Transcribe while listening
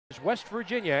West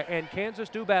Virginia and Kansas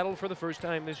do battle for the first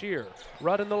time this year.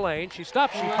 Rudd in the lane. She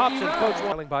stops. She pops and floats.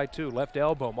 Trailing by 2. Left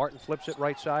elbow. Martin flips it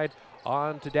right side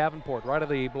on to Davenport. Right of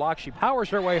the block. She powers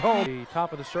her way home. The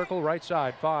top of the circle. Right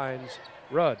side finds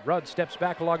Rudd. Rudd steps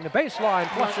back along the baseline.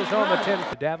 Flushes home a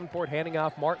 10. Davenport handing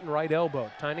off Martin right elbow.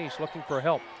 Tynes looking for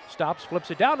help. Stops.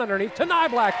 Flips it down underneath to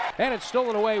Nyblack. And it's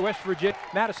stolen away. West Virginia.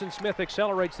 Madison Smith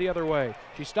accelerates the other way.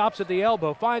 She stops at the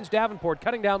elbow. Finds Davenport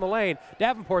cutting down the lane.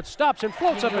 Davenport stops and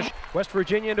floats up. West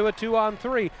Virginia into a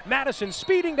 2-on-3. Madison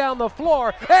speeding down the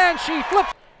floor. And she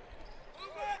flips.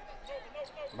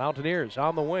 Mountaineers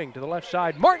on the wing to the left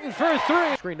side. Martin for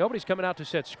 3. Screen. Nobody's coming out to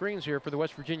set screens here for the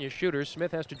West Virginia shooters.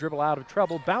 Smith has to dribble out of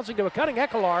trouble. Bouncing to a cutting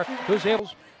Ekelar, who's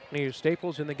able. Here's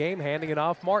Staples in the game, handing it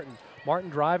off Martin. Martin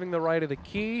driving the right of the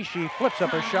key. She flips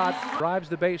up her shot, drives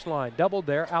the baseline. Doubled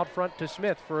there, out front to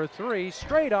Smith for a 3.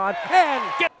 Straight on, and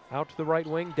get out to the right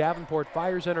wing. Davenport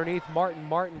fires underneath Martin.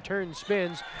 Martin turns,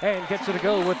 spins, and gets it to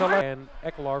go with the left. And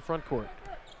Ekelar front court.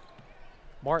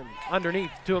 Martin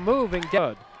underneath to a moving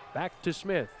Rudd. Back to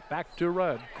Smith, back to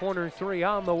Rudd. Corner 3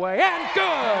 on the way, and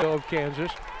good! Of Kansas,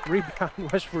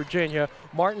 rebound West Virginia.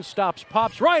 Martin stops,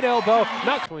 pops, right elbow,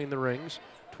 not between the rings.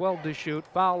 12 to shoot,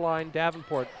 foul line,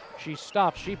 Davenport. She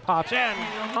stops, she pops, and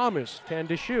Thomas, 10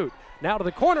 to shoot. Now to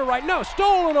the corner right, no,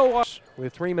 stolen away.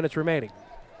 With 3 minutes remaining.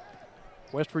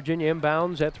 West Virginia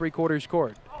inbounds at 3/4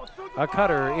 court. A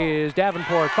cutter is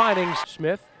Davenport finding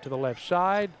Smith to the left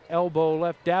side. Elbow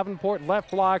left Davenport,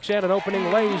 left blocks, and an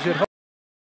opening lays it home.